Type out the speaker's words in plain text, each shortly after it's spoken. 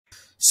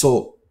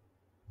So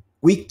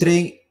week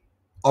 3,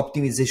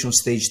 optimization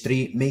stage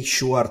 3, make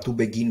sure to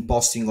begin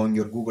posting on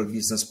your Google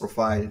business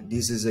profile.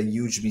 This is a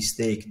huge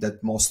mistake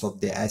that most of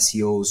the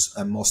SEOs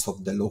and most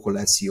of the local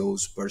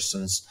SEOs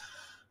persons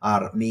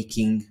are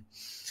making.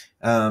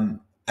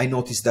 I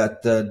noticed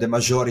that the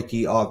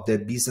majority of the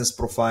business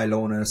profile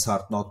owners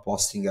are not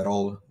posting at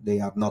all. They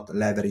are not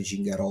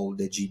leveraging at all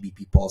the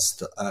GBP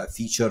post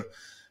feature.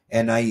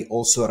 And I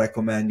also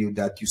recommend you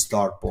that you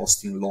start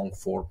posting long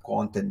form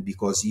content,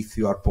 because if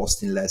you are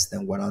posting less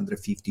than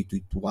 150 to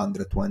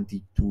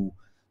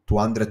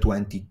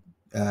 220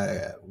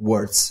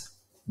 words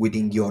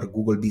within your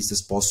Google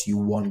business post, you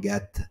won't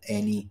get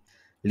any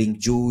link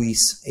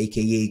juice,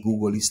 aka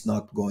Google is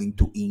not going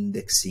to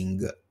indexing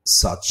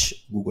such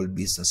Google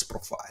business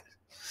profile,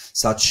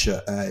 such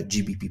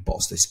GBP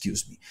post,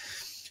 excuse me.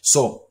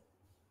 So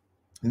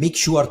make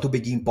sure to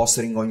begin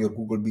posting on your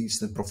Google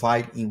business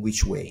profile. In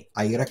which way?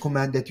 I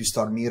recommend that you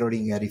start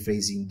mirroring and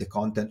rephrasing the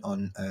content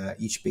on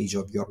each page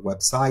of your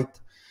website.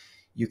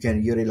 You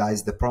can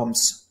utilize the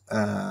prompts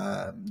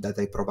that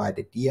I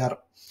provided here,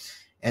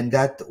 and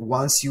that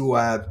once you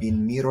have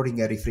been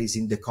mirroring and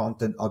rephrasing the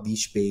content of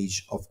each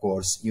page, of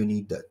course, you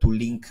need to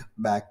link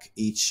back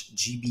each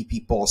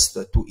GBP post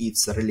to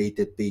its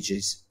related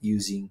pages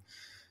using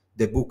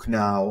the Book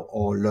Now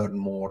or Learn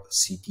More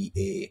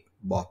CTA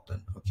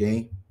button.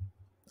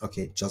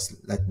 Okay, just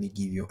let me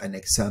give you an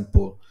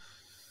example.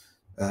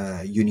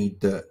 You need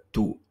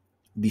to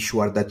be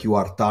sure that you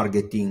are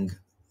targeting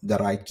the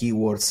right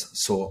keywords.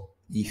 So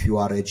if you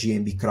are a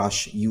GMB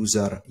Crush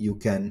user, you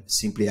can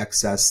simply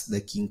access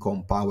the King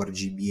Kong Power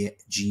GMB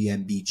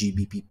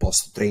GBP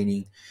post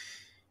training.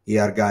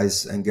 Here,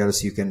 guys and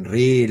girls, you can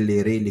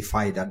really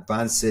find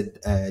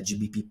advanced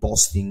GBP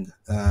posting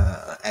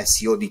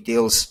SEO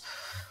details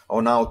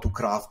on how to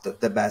craft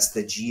the best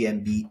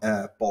GMB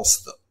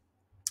post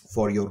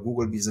for your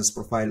Google business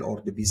profile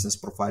or the business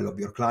profile of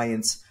your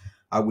clients.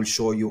 I will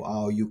show you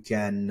how you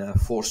can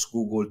force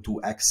Google to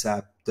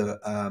accept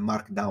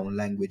markdown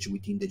language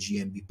within the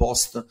GMB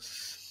post.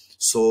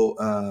 So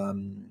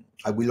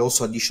I will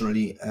also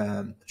additionally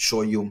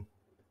show you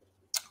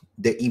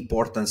the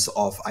importance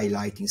of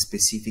highlighting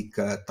specific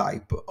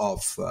type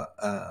of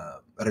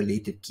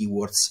related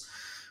keywords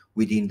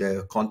within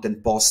the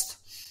content post,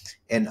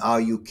 and how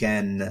you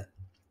can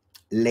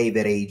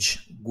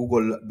leverage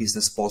Google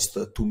business post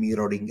to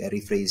mirroring and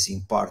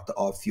rephrasing part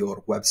of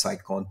your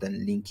website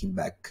content, linking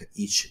back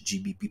each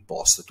GBP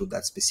post to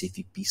that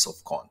specific piece of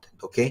content,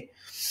 okay?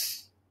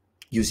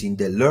 Using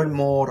the Learn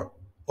More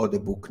or the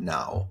Book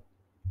Now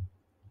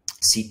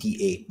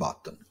CTA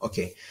button,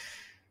 okay?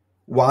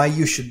 Why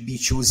you should be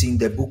choosing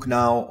the Book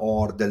Now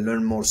or the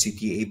Learn More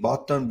CTA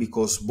button?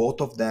 Because both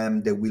of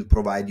them, they will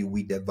provide you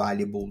with a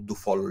valuable do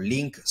follow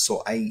link.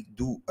 So I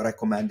do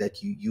recommend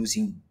that you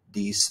using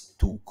these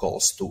two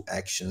calls to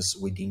actions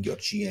within your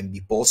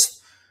GMB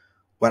post.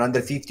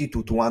 150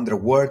 to 200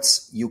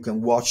 words. You can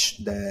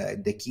watch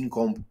the King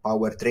Kong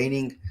Power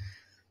training.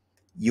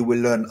 You will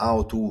learn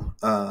how to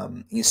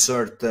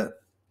insert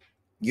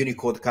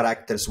Unicode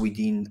characters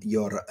within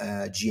your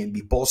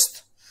GMB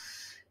post.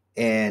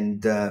 And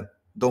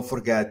don't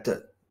forget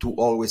to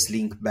always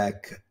link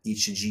back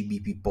each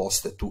GBP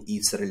post to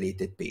its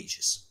related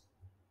pages.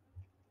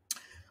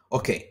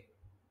 Okay.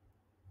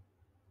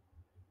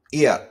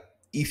 Here,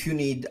 if you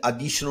need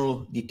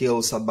additional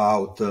details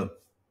about the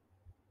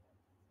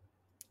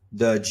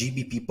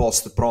GBP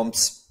post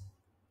prompts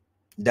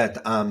that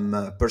I'm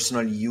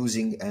personally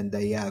using, and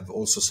I have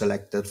also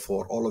selected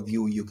for all of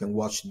you, you can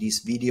watch this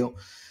video.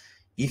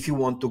 If you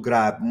want to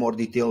grab more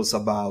details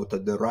about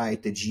the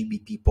right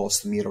GBP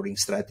post mirroring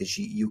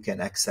strategy, you can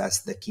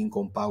access the King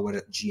Kong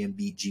Power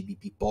GMB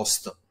GBP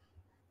post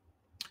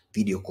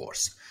video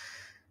course.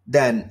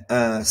 Then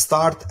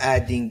start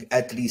adding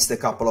at least a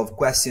couple of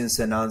questions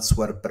and answers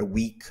per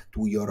week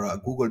to your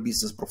Google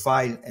business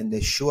profile, and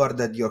ensure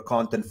that your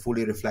content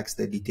fully reflects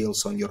the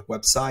details on your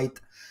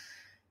website.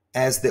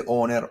 As the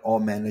owner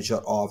or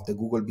manager of the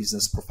Google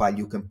business profile,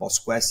 you can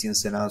post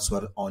questions and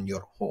answers on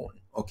your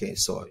own. Okay,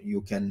 so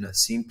you can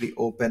simply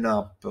open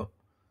up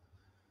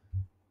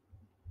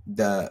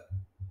the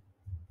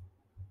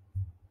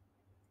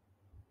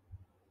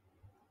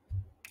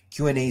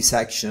Q&A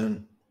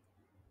section.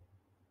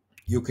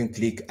 You can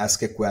click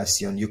ask a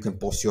question, you can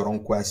post your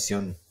own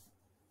question,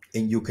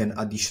 and you can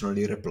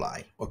additionally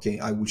reply. Okay,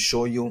 I will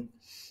show you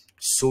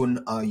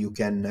soon how you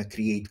can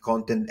create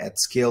content at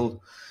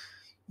scale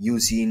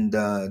using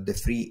the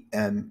free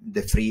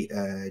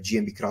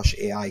GMB Crush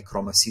AI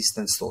Chrome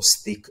Assistant. So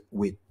stick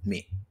with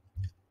me.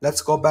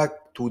 Let's go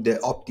back to the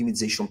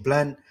optimization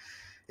plan.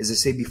 As I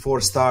said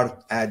before,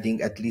 start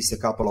adding at least a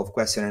couple of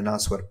question and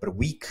answer per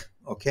week.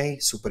 Okay,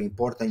 super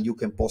important. You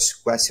can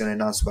post question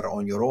and answer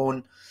on your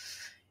own.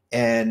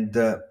 And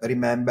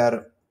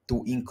remember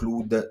to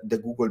include the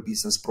Google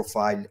business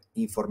profile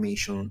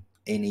information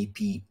NAP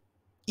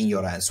in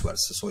your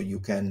answers. So you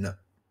can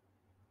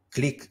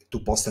click to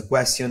post a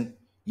question,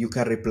 you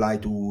can reply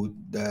to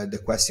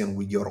the question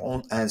with your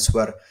own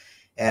answer,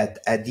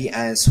 at the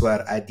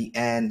answer, at the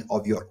end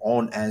of your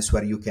own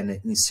answer, you can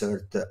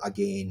insert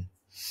again,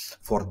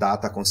 for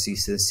data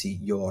consistency,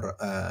 your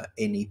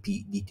NAP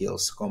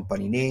details,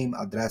 company name,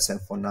 address,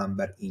 and phone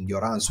number in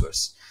your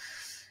answers.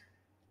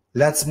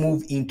 Let's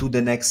move into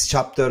the next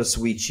chapters,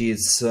 which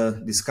is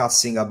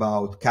discussing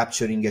about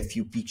capturing a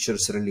few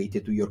pictures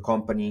related to your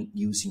company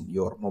using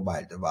your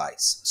mobile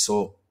device.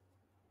 So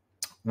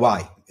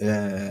why?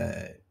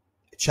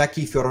 Check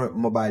if your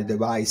mobile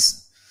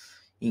device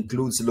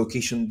includes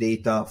location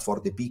data for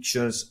the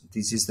pictures.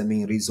 This is the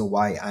main reason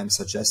why I'm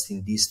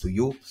suggesting this to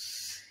you.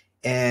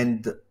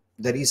 And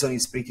the reason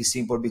is pretty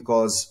simple,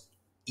 because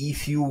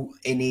if you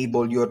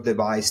enable your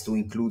device to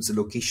include the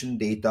location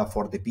data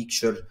for the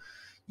picture,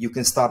 you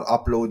can start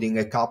uploading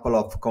a couple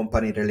of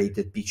company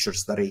related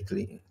pictures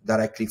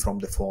directly from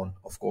the phone.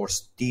 Of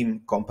course,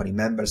 team, company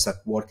members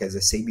at work, as I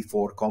say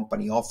before,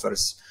 company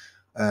office,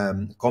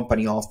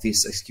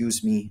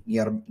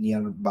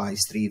 nearby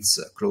streets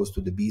close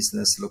to the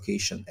business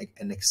location,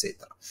 and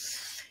etc.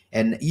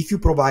 And if you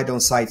provide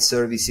on-site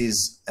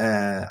services,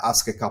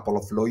 ask a couple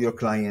of loyal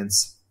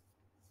clients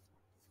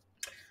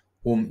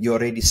whom you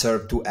already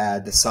serve to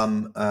add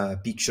some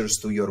pictures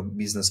to your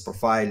business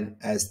profile,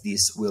 as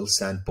this will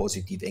send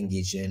positive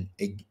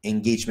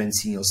engagement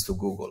signals to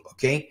Google.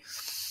 Okay,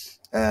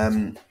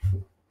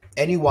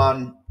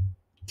 anyone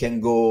can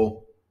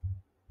go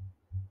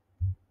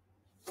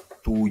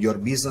to your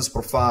business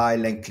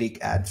profile and click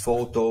add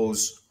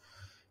photos,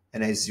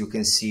 and as you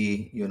can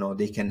see,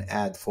 they can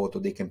add photo,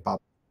 they can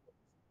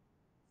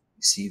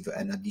receive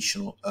an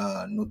additional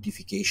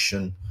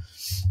notification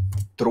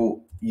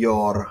through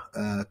your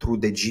through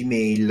the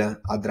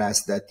Gmail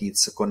address that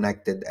it's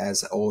connected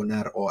as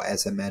owner or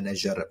as a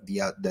manager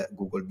via the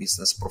Google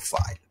business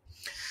profile.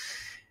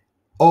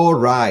 All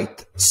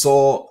right,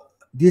 so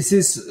this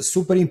is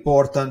super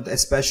important,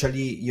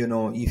 especially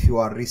if you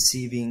are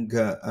receiving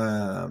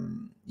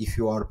if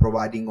you are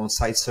providing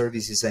on-site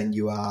services and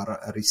you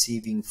are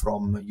receiving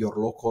from your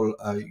local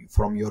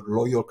from your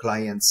loyal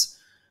clients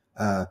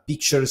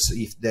pictures.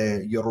 If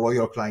your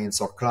loyal clients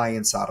or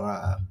clients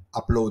are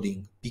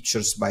uploading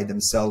pictures by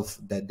themselves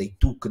that they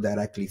took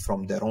directly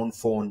from their own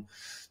phone,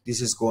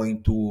 this is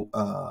going to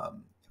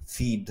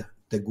feed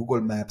the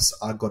Google Maps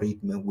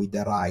algorithm with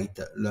the right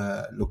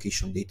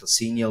location data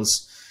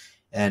signals,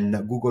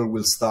 and Google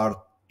will start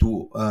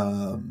to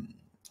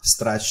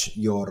stretch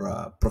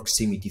your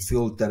proximity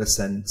filters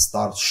and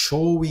start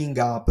showing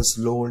up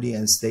slowly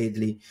and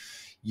steadily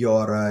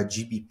your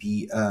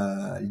GBP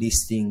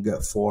listing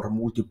for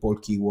multiple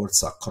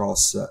keywords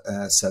across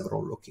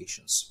several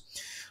locations.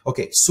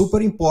 Okay,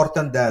 super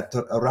important that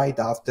right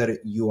after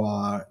you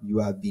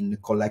have been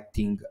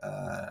collecting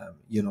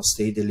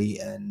steadily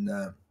and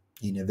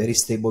in a very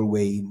stable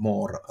way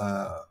more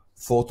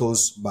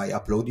photos by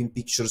uploading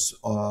pictures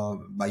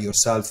by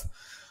yourself,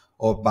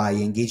 or by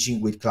engaging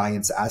with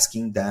clients,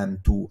 asking them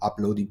to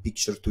upload a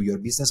picture to your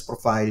business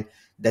profile,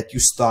 that you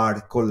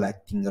start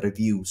collecting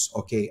reviews.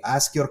 Okay,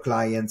 ask your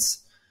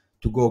clients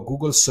to go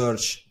Google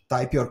search,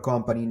 type your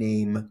company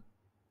name,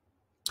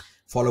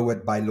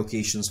 followed by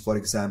locations, for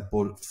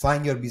example,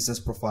 find your business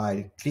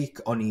profile,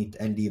 click on it,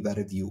 and leave a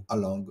review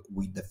along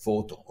with the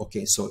photo.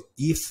 Okay, so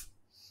if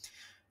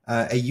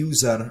a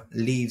user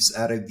leaves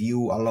a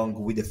review along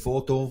with the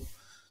photo,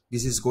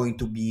 this is going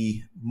to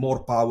be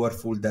more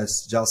powerful than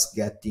just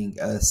getting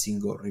a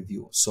single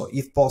review. So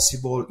if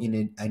possible,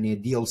 in an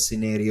ideal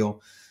scenario,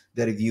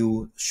 the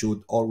review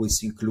should always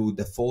include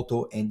the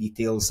photo and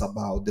details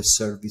about the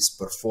service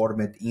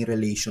performed in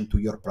relation to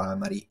your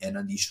primary and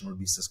additional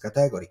business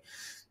category.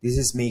 This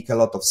is make a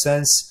lot of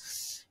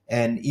sense.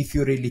 And if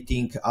you really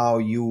think how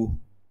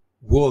you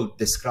will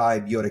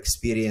describe your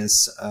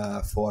experience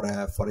for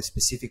a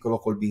specific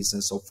local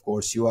business, of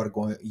course,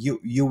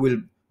 you will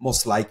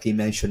most likely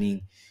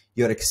mentioning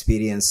your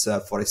experience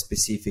for a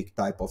specific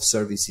type of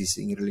services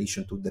in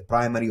relation to the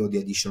primary or the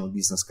additional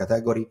business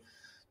category,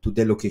 to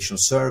the location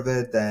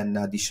served, and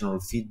additional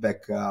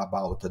feedback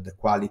about the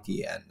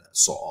quality and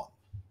so on.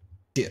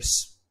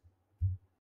 Cheers.